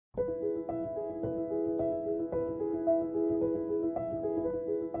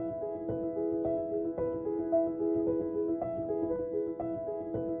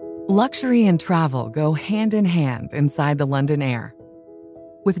Luxury and travel go hand in hand inside the London Aire.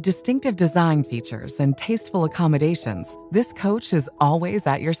 With distinctive design features and tasteful accommodations, this coach is always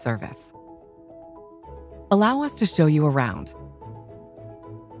at your service. Allow us to show you around.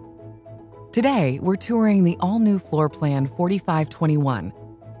 Today, we're touring the all-new floor plan 4521,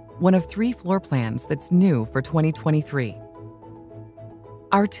 one of 3 floor plans that's new for 2023.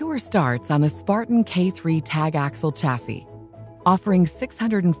 Our tour starts on the Spartan K3 tag axle chassis, offering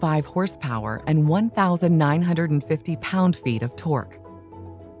 605 horsepower and 1,950 pound-feet of torque.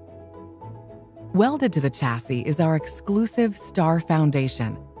 Welded to the chassis is our exclusive Star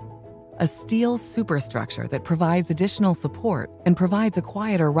Foundation, a steel superstructure that provides additional support and provides a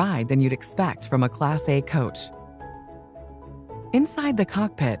quieter ride than you'd expect from a Class A coach. Inside the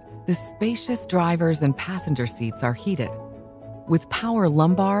cockpit, the spacious driver's and passenger seats are heated, with power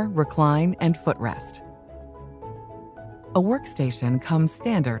lumbar, recline, and footrest. A workstation comes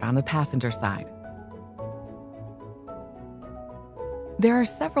standard on the passenger side. There are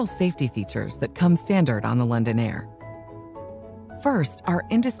several safety features that come standard on the London Aire. First, our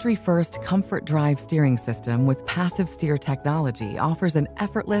industry-first Comfort Drive steering system with passive steer technology offers an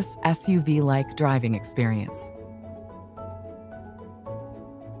effortless SUV-like driving experience.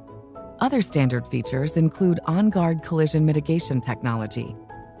 Other standard features include on-guard collision mitigation technology,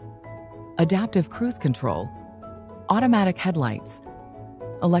 adaptive cruise control, automatic headlights,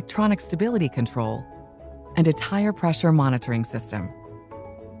 electronic stability control, and a tire pressure monitoring system.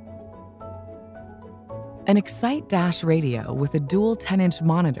 An Excite Dash radio with a dual 10-inch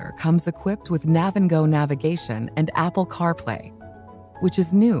monitor comes equipped with Nav & Go navigation and Apple CarPlay, which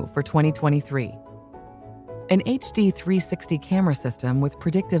is new for 2023. An HD 360 camera system with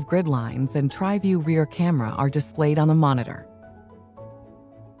predictive grid lines and tri-view rear camera are displayed on the monitor.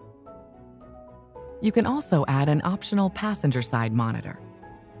 You can also add an optional passenger side monitor.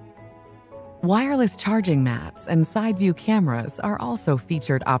 Wireless charging mats and side view cameras are also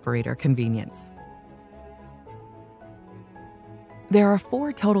featured operator convenience. There are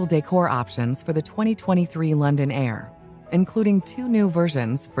 4 total decor options for the 2023 London Aire, including 2 new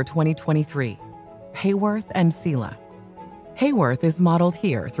versions for 2023, Hayworth and Sela. Hayworth is modeled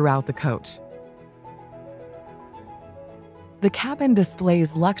here throughout the coach. The cabin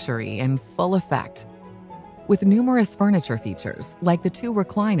displays luxury in full effect, with numerous furniture features like the 2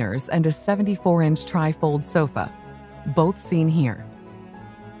 recliners and a 74-inch tri-fold sofa, both seen here.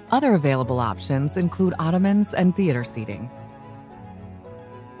 Other available options include ottomans and theater seating.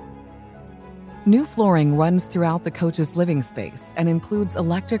 New flooring runs throughout the coach's living space and includes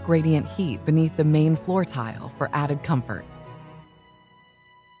electric radiant heat beneath the main floor tile for added comfort.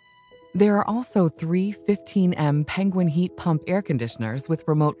 There are also 3 15M Penguin heat pump air conditioners with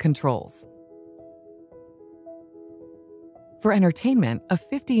remote controls. For entertainment, a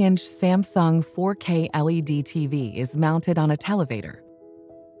 50-inch Samsung 4K LED TV is mounted on a televator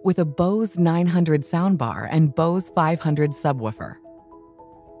with a Bose 900 soundbar and Bose 500 subwoofer.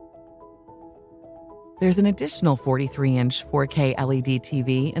 There's an additional 43-inch 4K LED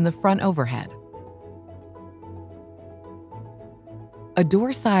TV in the front overhead. A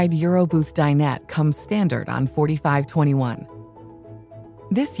door-side Eurobooth dinette comes standard on 4521.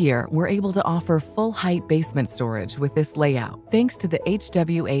 This year, we're able to offer full-height basement storage with this layout thanks to the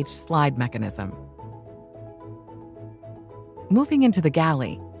HWH slide mechanism. Moving into the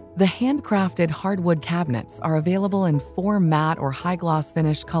galley, the handcrafted hardwood cabinets are available in 4 matte or high-gloss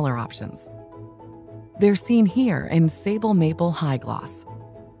finish color options. They're seen here in Sable Maple High Gloss.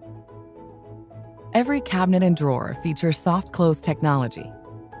 Every cabinet and drawer features soft close technology.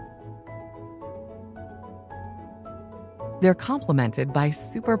 They're complemented by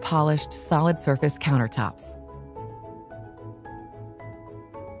super polished solid surface countertops.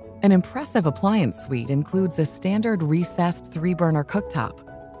 An impressive appliance suite includes a standard recessed 3-burner cooktop,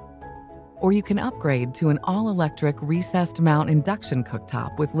 or you can upgrade to an all-electric recessed mount induction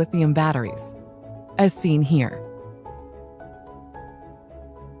cooktop with lithium batteries, as seen here.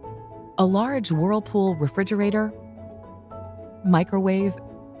 A large Whirlpool refrigerator, microwave,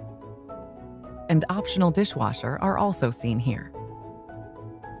 and optional dishwasher are also seen here.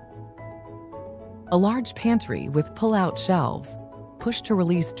 A large pantry with pull-out shelves,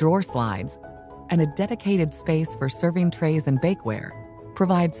 push-to-release drawer slides, and a dedicated space for serving trays and bakeware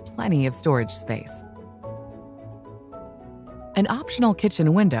provides plenty of storage space. An optional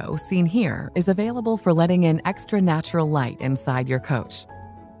kitchen window, seen here, is available for letting in extra natural light inside your coach.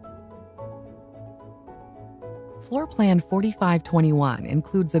 Floor Plan 4521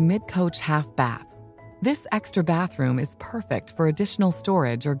 includes a mid-coach half bath. This extra bathroom is perfect for additional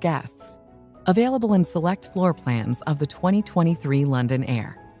storage or guests. Available in select floor plans of the 2023 London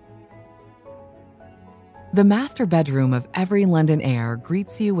Aire. The master bedroom of every London Aire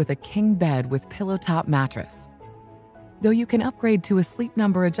greets you with a king bed with pillow-top mattress, though you can upgrade to a Sleep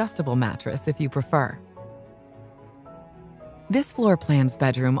Number adjustable mattress if you prefer. This floor plan's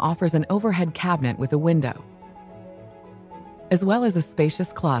bedroom offers an overhead cabinet with a window, as well as a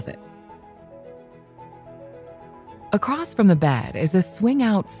spacious closet. Across from the bed is a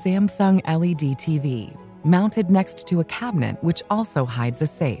swing-out Samsung LED TV mounted next to a cabinet which also hides a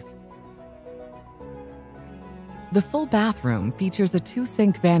safe. The full bathroom features a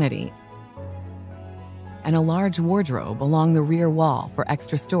 2-sink vanity and a large wardrobe along the rear wall for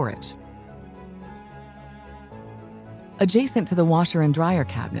extra storage. Adjacent to the washer and dryer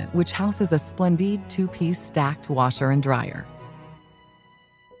cabinet, which houses a splendid 2-piece stacked washer and dryer.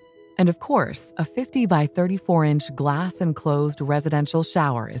 And of course, a 50 by 34-inch glass-enclosed residential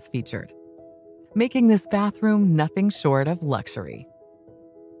shower is featured, making this bathroom nothing short of luxury.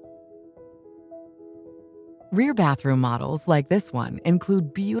 Rear bathroom models like this one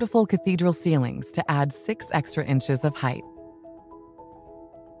include beautiful cathedral ceilings to add 6 extra inches of height.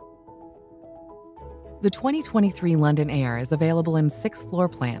 The 2023 London Aire is available in 6 floor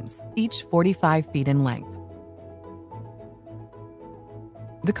plans, each 45 feet in length.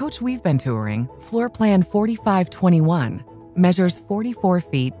 The coach we've been touring, Floor Plan 4521, measures 44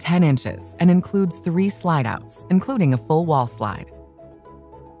 feet 10 inches and includes 3 slide-outs, including a full wall slide.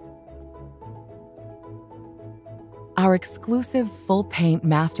 Our exclusive full-paint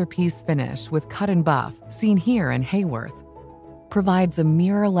masterpiece finish with cut and buff, seen here in Haworth, provides a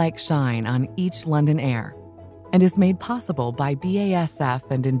mirror-like shine on each London Aire and is made possible by BASF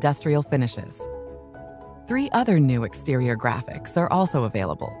and industrial finishes. 3 other new exterior graphics are also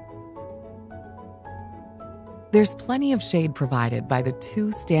available. There's plenty of shade provided by the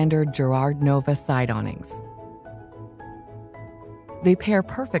 2 standard Gerard Nova side awnings. They pair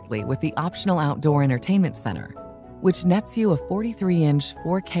perfectly with the optional outdoor entertainment center, which nets you a 43-inch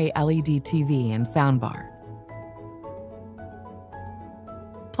 4K LED TV and soundbar.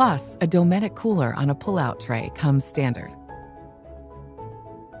 Plus, a Dometic cooler on a pull-out tray comes standard.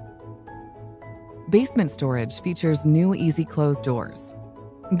 Basement storage features new easy close doors.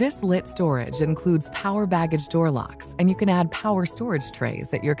 This lit storage includes power baggage door locks, and you can add power storage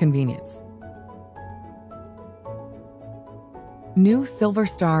trays at your convenience. New Silver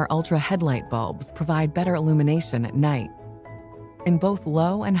Star Ultra headlight bulbs provide better illumination at night in both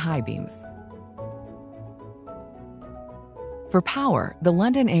low and high beams. For power, the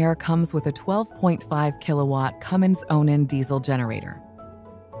London Aire comes with a 12.5 kilowatt Cummins Onan diesel generator.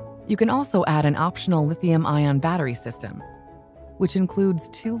 You can also add an optional lithium-ion battery system, which includes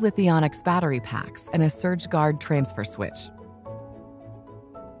 2 Lithionics battery packs and a SurgeGuard transfer switch.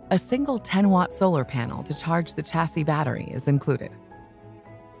 A single 10-watt solar panel to charge the chassis battery is included.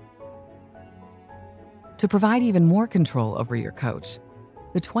 To provide even more control over your coach,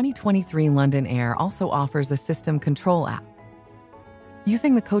 the 2023 London Aire also offers a system control app.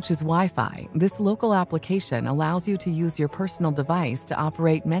 Using the coach's Wi-Fi, this local application allows you to use your personal device to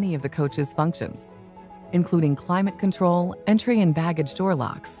operate many of the coach's functions, including climate control, entry and baggage door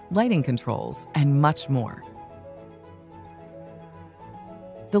locks, lighting controls, and much more.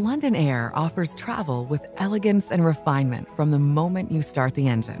 The London Aire offers travel with elegance and refinement from the moment you start the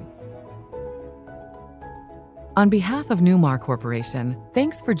engine. On behalf of Newmar Corporation,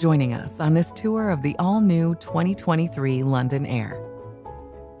 thanks for joining us on this tour of the all-new 2023 London Aire.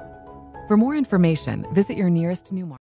 For more information, visit your nearest Newmar.